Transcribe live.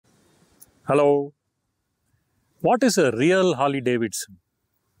Hello. What is a real Harley-Davidson?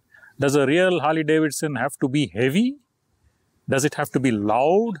 Does a real Harley-Davidson have to be heavy? Does it have to be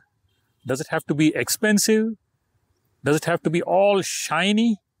loud? Does it have to be expensive? Does it have to be all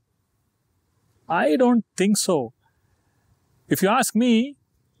shiny? I don't think so. If you ask me,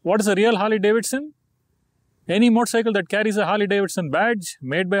 what is a real Harley-Davidson? Any motorcycle that carries a Harley-Davidson badge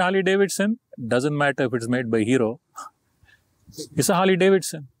made by Harley-Davidson, doesn't matter if it's made by Hero, it's a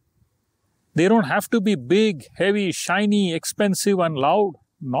Harley-Davidson. They don't have to be big, heavy, shiny, expensive and loud.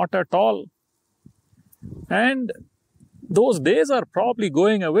 Not at all. And those days are probably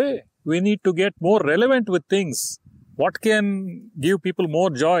going away. We need to get more relevant with things. What can give people more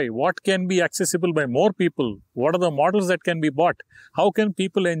joy? What can be accessible by more people? What are the models that can be bought? How can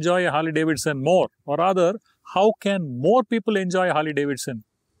people enjoy a Harley-Davidson more? Or rather, how can more people enjoy a Harley-Davidson?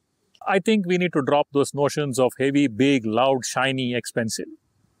 I think we need to drop those notions of heavy, big, loud, shiny, expensive.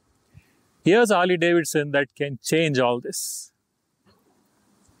 Here's a Harley-Davidson that can change all this.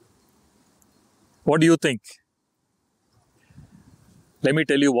 What do you think? Let me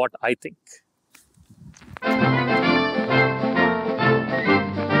tell you what I think.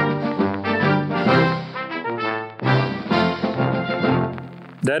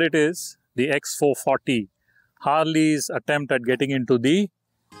 There it is, the X440, Harley's attempt at getting into the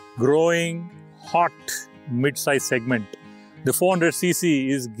growing, hot mid-size segment. The 400cc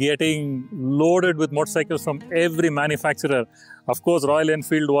is getting loaded with motorcycles from every manufacturer. Of course, Royal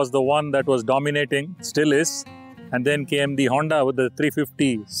Enfield was the one that was dominating, still is. And then came the Honda with the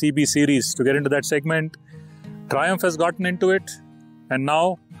 350 CB series to get into that segment. Triumph has gotten into it. And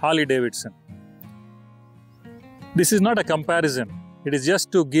now Harley-Davidson. This is not a comparison. It is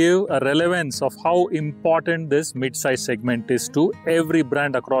just to give a relevance of how important this mid-size segment is to every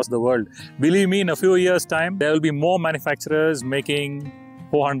brand across the world. Believe me, in a few years' time, there will be more manufacturers making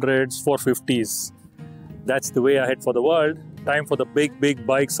 400s, 450s. That's the way ahead for the world. Time for the big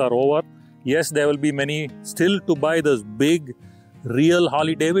bikes are over. Yes, there will be many still to buy those big, real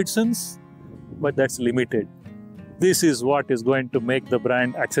Harley-Davidsons, but that's limited. This is what is going to make the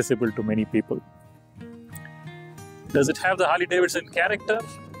brand accessible to many people. Does it have the Harley-Davidson character?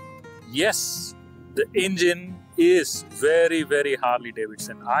 Yes, the engine is very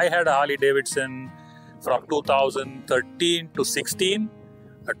Harley-Davidson. I had a Harley-Davidson from 2013 to 16,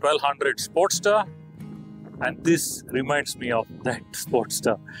 a 1200 Sportster, and this reminds me of that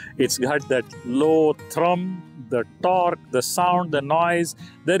Sportster. It's got that low thrum, the torque, the sound, the noise.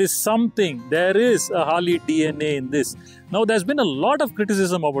 There is something, there is a Harley DNA in this. Now, there's been a lot of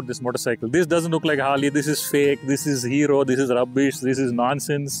criticism about this motorcycle. This doesn't look like a Harley, this is fake, this is Hero, this is rubbish, this is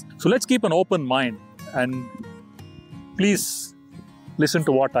nonsense. So let's keep an open mind and please listen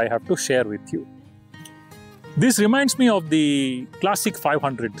to what I have to share with you. This reminds me of the classic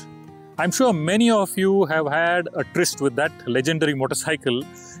 500. I'm sure many of you have had a tryst with that legendary motorcycle.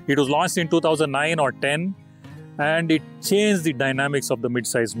 It was launched in 2009 or 10. And it changed the dynamics of the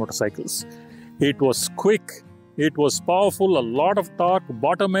mid-size motorcycles. It was quick, it was powerful, a lot of torque,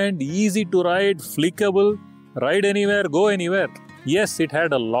 bottom end, easy to ride, flickable, ride anywhere, go anywhere. Yes, it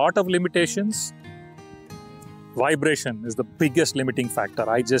had a lot of limitations. Vibration is the biggest limiting factor.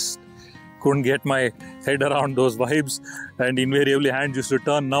 I just couldn't get my head around those vibes, and invariably hands used to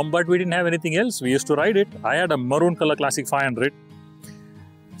turn numb, but we didn't have anything else. We used to ride it. I had a maroon color classic 500.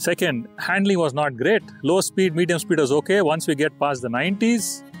 Second, handling was not great. Low speed, medium speed was okay. Once we get past the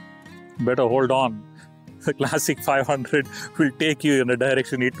 90s, better hold on. The classic 500 will take you in a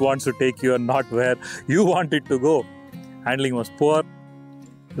direction it wants to take you and not where you want it to go. Handling was poor.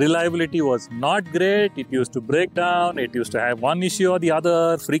 Reliability was not great. It used to break down. It used to have one issue or the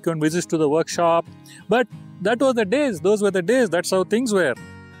other. Frequent visits to the workshop. But that was the days. Those were the days. That's how things were.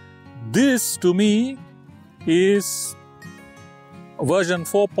 This, to me, is version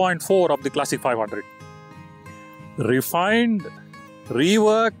 4.4 of the classic 500. Refined,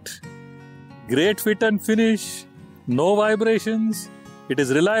 reworked, great fit and finish, no vibrations. It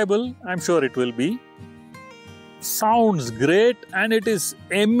is reliable, I'm sure it will be. Sounds great, and it is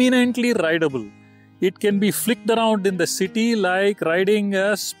eminently rideable. It can be flicked around in the city like riding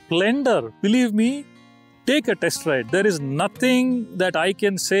a Splendor. Believe me, take a test ride. There is nothing that I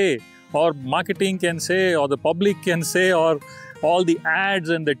can say, or marketing can say, or the public can say, or all the ads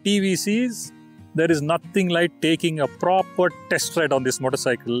and the TVCs. There is nothing like taking a proper test ride on this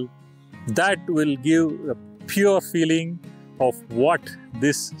motorcycle. That will give a pure feeling of what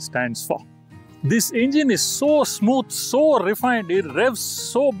this stands for. This engine is so smooth, so refined. It revs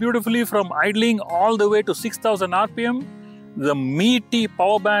so beautifully from idling all the way to 6000 RPM. The meaty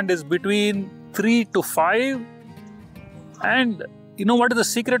power band is between 3 to 5. And You know what is the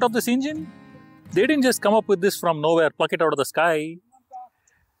secret of this engine? They didn't just come up with this from nowhere, pluck it out of the sky.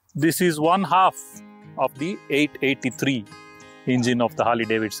 This is one half of the 883 engine of the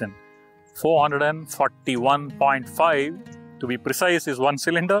Harley-Davidson. 441.5 to be precise is one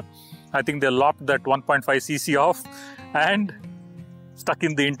cylinder. I think they lopped that 1.5 cc off and stuck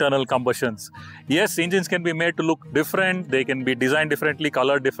in the internal combustions. Yes, engines can be made to look different. They can be designed differently,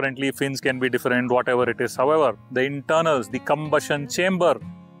 colored differently, fins can be different, whatever it is. However, the internals, the combustion chamber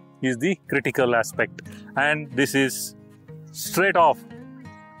is the critical aspect. And this is straight off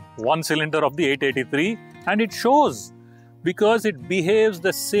one cylinder of the 883, and it shows because it behaves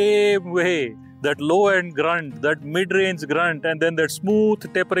the same way. That low-end grunt, that mid-range grunt, and then that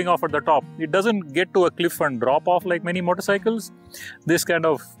smooth tapering off at the top. It doesn't get to a cliff and drop off like many motorcycles. This kind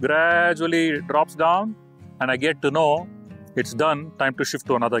of gradually drops down, and I get to know it's done, time to shift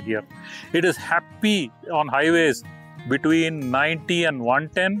to another gear. It is happy on highways between 90 and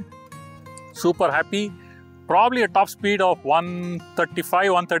 110. Super happy. Probably a top speed of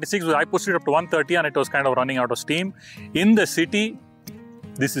 135, 136. I pushed it up to 130 and it was kind of running out of steam. In the city,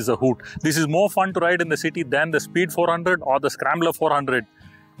 this is a hoot. This is more fun to ride in the city than the Speed 400 or the Scrambler 400.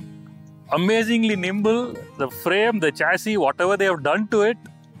 Amazingly nimble, the frame, the chassis, whatever they have done to it,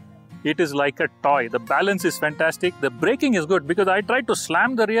 it is like a toy. The balance is fantastic. The braking is good because I tried to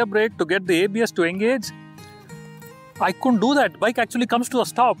slam the rear brake to get the ABS to engage. I couldn't do that. Bike actually comes to a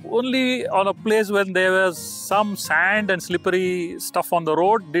stop. Only on a place when there was some sand and slippery stuff on the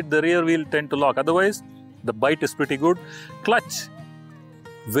road did the rear wheel tend to lock. Otherwise, the bite is pretty good. Clutch.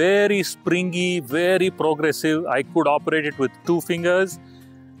 Very springy, very progressive. I could operate it with 2 fingers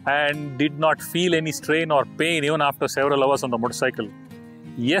and did not feel any strain or pain even after several hours on the motorcycle.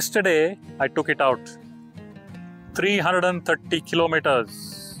 Yesterday, I took it out. 330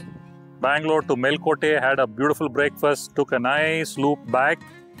 kilometers. Bangalore to Melkote, had a beautiful breakfast, took a nice loop back.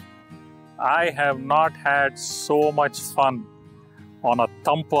 I have not had so much fun on a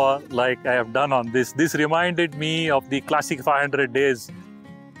thumper like I have done on this. This reminded me of the classic 500 days.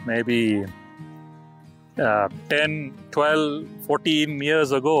 Maybe 10, 12, 14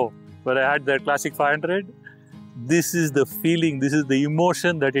 years ago, where I had that classic 500. This is the feeling, this is the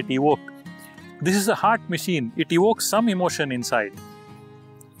emotion that it evoked. This is a heart machine. It evokes some emotion inside.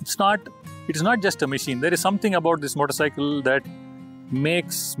 It is not just a machine. There is something about this motorcycle that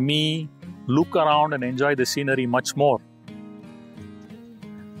makes me look around and enjoy the scenery much more.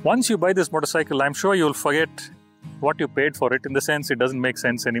 Once you buy this motorcycle, I'm sure you'll forget what you paid for it, in the sense it doesn't make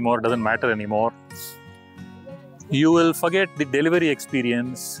sense anymore, doesn't matter anymore. You will forget the delivery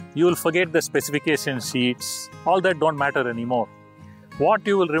experience, you will forget the specification sheets, all that don't matter anymore. What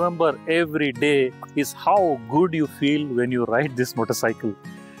you will remember every day is how good you feel when you ride this motorcycle.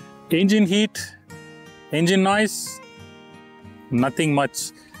 Engine heat, engine noise, nothing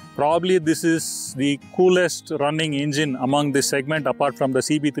much. Probably this is the coolest running engine among this segment apart from the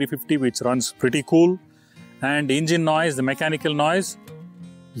CB350, which runs pretty cool. And engine noise, the mechanical noise,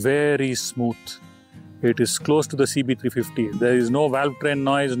 very smooth. It is close to the CB350. There is no valve train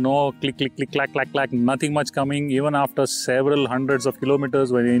noise, no click, click, click, clack, clack, clack, nothing much coming. Even after several hundreds of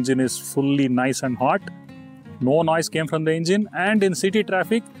kilometers when the engine is fully nice and hot, no noise came from the engine. And in city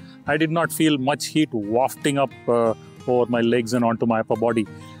traffic, I did not feel much heat wafting up over my legs and onto my upper body.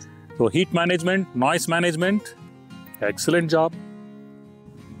 So heat management, noise management, excellent job.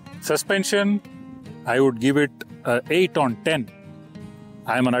 Suspension, I would give it 8 on 10.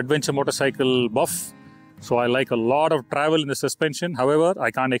 I am an adventure motorcycle buff, so I like a lot of travel in the suspension. However, I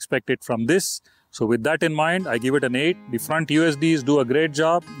can't expect it from this. So with that in mind, I give it an 8. The front USDs do a great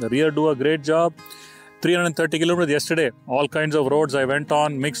job. The rear do a great job. 330 kilometers yesterday. All kinds of roads I went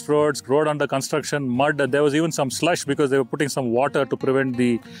on, mixed roads, road under construction, mud. There was even some slush because they were putting some water to prevent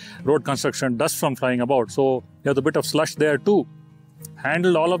the road construction dust from flying about. So there was a bit of slush there too.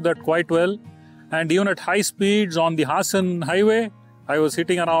 Handled all of that quite well. And even at high speeds on the Hassan highway, I was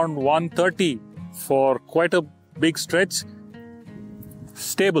hitting around 130 for quite a big stretch.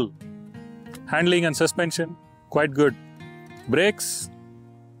 Stable. Handling and suspension, quite good. Brakes,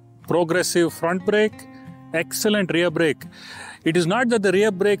 progressive front brake, excellent rear brake. It is not that the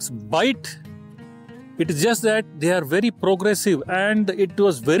rear brakes bite, it is just that they are very progressive and it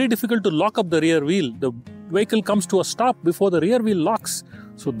was very difficult to lock up the rear wheel. The vehicle comes to a stop before the rear wheel locks.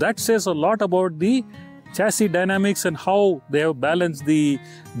 So that says a lot about the chassis dynamics and how they have balanced the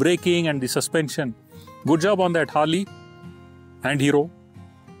braking and the suspension. Good job on that Harley and Hero.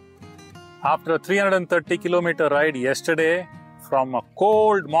 After a 330 kilometer ride yesterday, from a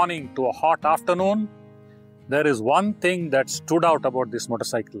cold morning to a hot afternoon, there is one thing that stood out about this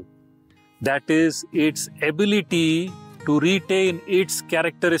motorcycle. That is its ability to retain its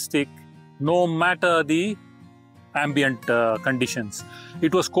characteristic no matter the ambient conditions.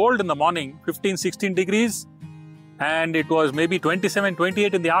 It was cold in the morning, 15-16 degrees, and it was maybe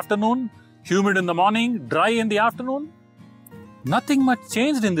 27-28 in the afternoon, humid in the morning, dry in the afternoon. Nothing much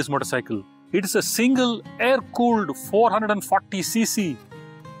changed in this motorcycle. It is a single air-cooled 440cc.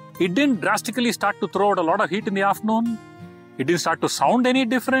 It didn't drastically start to throw out a lot of heat in the afternoon. It didn't start to sound any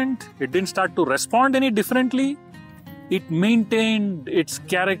different. It didn't start to respond any differently. It maintained its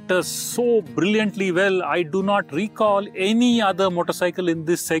character so brilliantly well. I do not recall any other motorcycle in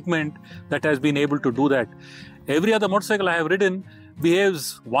this segment that has been able to do that. Every other motorcycle I have ridden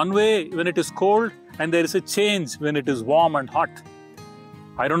behaves one way when it is cold, and there is a change when it is warm and hot.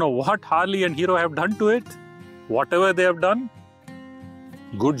 I don't know what Harley and Hero have done to it. Whatever they have done,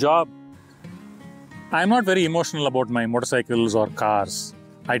 good job. I am not very emotional about my motorcycles or cars.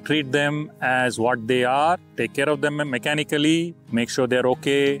 I treat them as what they are, take care of them mechanically, make sure they are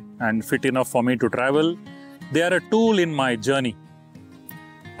okay and fit enough for me to travel. They are a tool in my journey.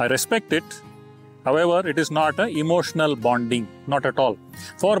 I respect it. However, it is not an emotional bonding, not at all.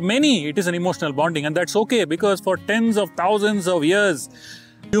 For many, it is an emotional bonding, and that's okay, because for tens of thousands of years,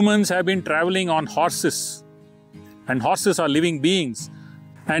 humans have been traveling on horses, and horses are living beings,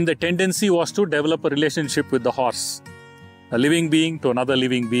 and the tendency was to develop a relationship with the horse, a living being to another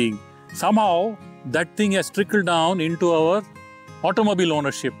living being. Somehow, that thing has trickled down into our automobile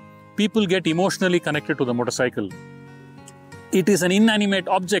ownership. People get emotionally connected to the motorcycle. It is an inanimate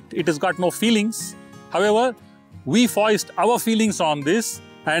object. It has got no feelings. However, we foist our feelings on this,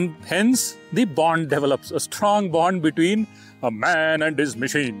 and hence the bond develops, a strong bond between a man and his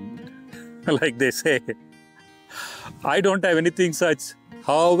machine, like they say. I don't have anything such.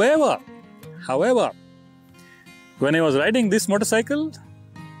 However, when I was riding this motorcycle,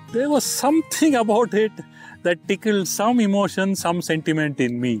 there was something about it that tickled some emotion, some sentiment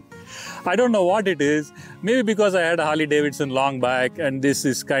in me. I don't know what it is. Maybe because I had a Harley-Davidson long back, and this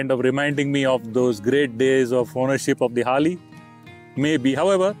is kind of reminding me of those great days of ownership of the Harley. Maybe.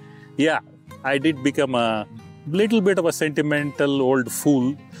 However, yeah, I did become a little bit of a sentimental old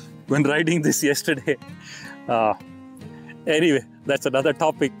fool when riding this yesterday. Anyway, that's another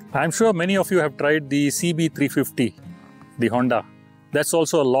topic. I'm sure many of you have tried the CB350, the Honda. That's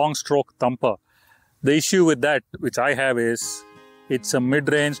also a long stroke thumper. The issue with that, which I have, is it's a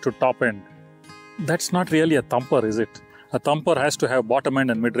mid-range to top end. That's not really a thumper, is it? A thumper has to have bottom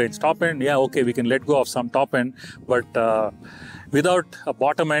end and mid-range. Top end, yeah, okay, we can let go of some top end, but without a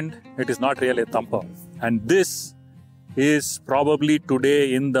bottom end, it is not really a thumper. And this is probably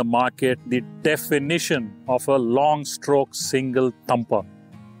today in the market the definition of a long stroke single thumper.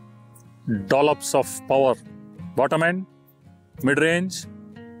 Dollops of power. Bottom end, mid-range,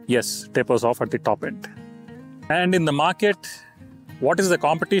 yes, tapers off at the top end. And in the market, what is the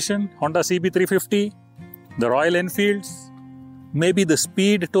competition? Honda CB350, the Royal Enfields, maybe the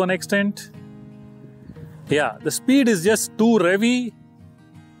Speed to an extent. Yeah, the Speed is just too revvy,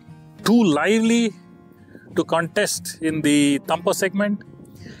 too lively to contest in the thumper segment.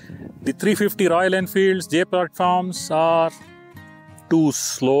 The 350 Royal Enfields, J platforms are too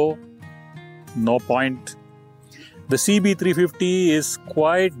slow, no point. The CB350 is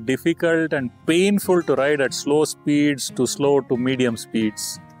quite difficult and painful to ride at slow speeds to slow to medium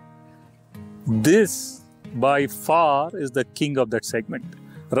speeds. This, by far, is the king of that segment.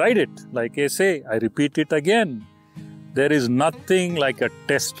 Ride it, like I say, I repeat it again. There is nothing like a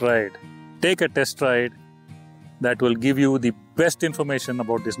test ride. Take a test ride that will give you the best information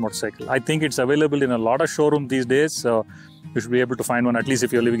about this motorcycle. I think it's available in a lot of showrooms these days, so you should be able to find one, at least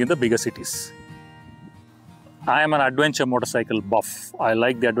if you're living in the bigger cities. I am an adventure motorcycle buff. I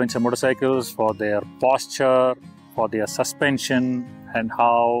like the adventure motorcycles for their posture, for their suspension, and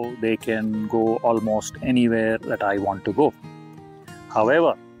how they can go almost anywhere that I want to go.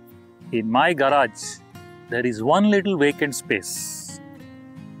 However, in my garage, there is one little vacant space,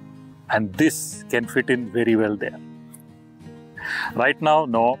 and this can fit in very well there. Right now,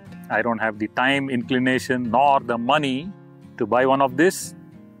 no, I don't have the time, inclination, nor the money to buy one of this.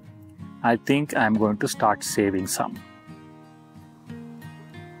 I think I'm going to start saving some.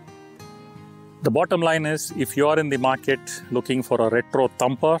 The bottom line is, if you are in the market looking for a retro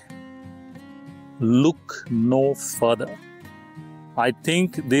thumper, look no further. I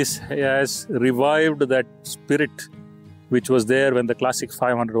think this has revived that spirit which was there when the classic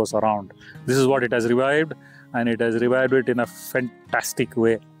 500 was around. This is what it has revived, and it has revived it in a fantastic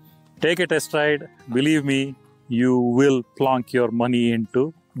way. Take a test ride. Believe me, you will plonk your money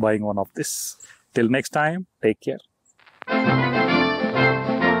into buying one of this. Till next time, take care.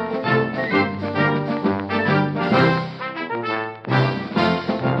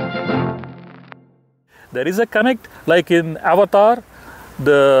 There is a connect, like in Avatar,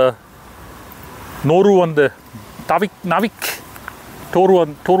 the Noru and the Navik, Toru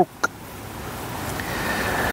and Toru.